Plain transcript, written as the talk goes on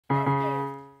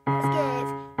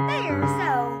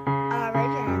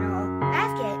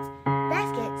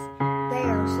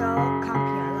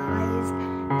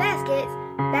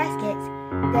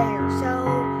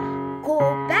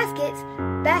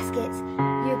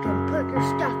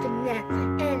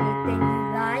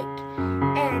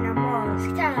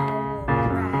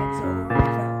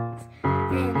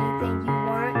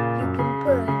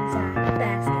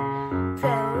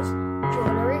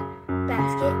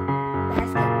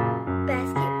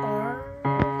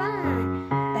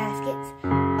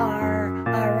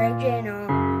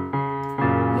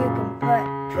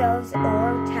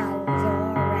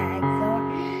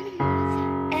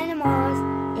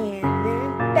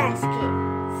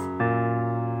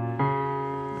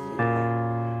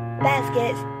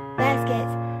baskets,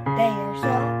 baskets, they are so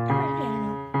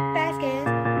original. Baskets,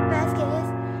 baskets,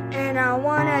 and I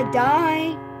wanna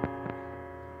die.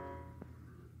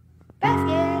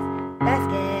 Baskets,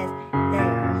 baskets, they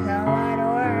are so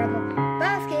adorable.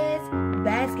 Baskets,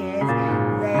 baskets,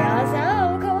 they are so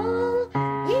cool.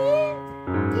 Yeah,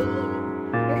 yeah.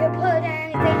 You can put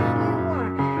anything you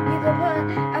want. You can put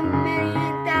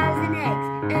 1,000,000 eggs.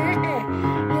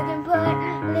 You can put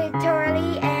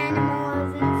literally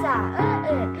animals inside.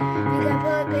 You can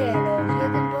put pillows. You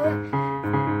can put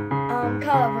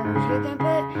covers. You can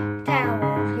put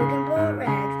towels. You can put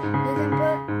rags. You can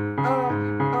put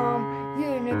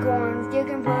unicorns. You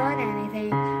can put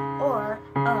anything or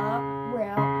a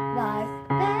real life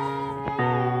pet.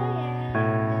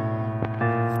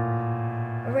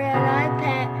 A real life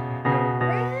pet.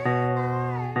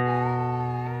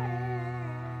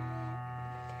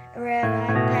 A real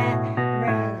life pet.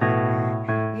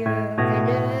 You can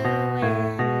do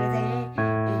anything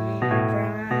in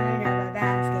front of a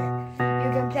basket. You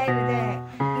can play with it.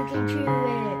 You can chew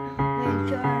it when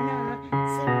you're not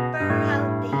super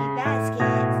healthy.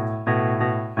 Baskets.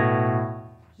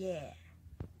 Yeah.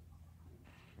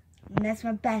 And that's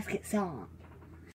my basket song.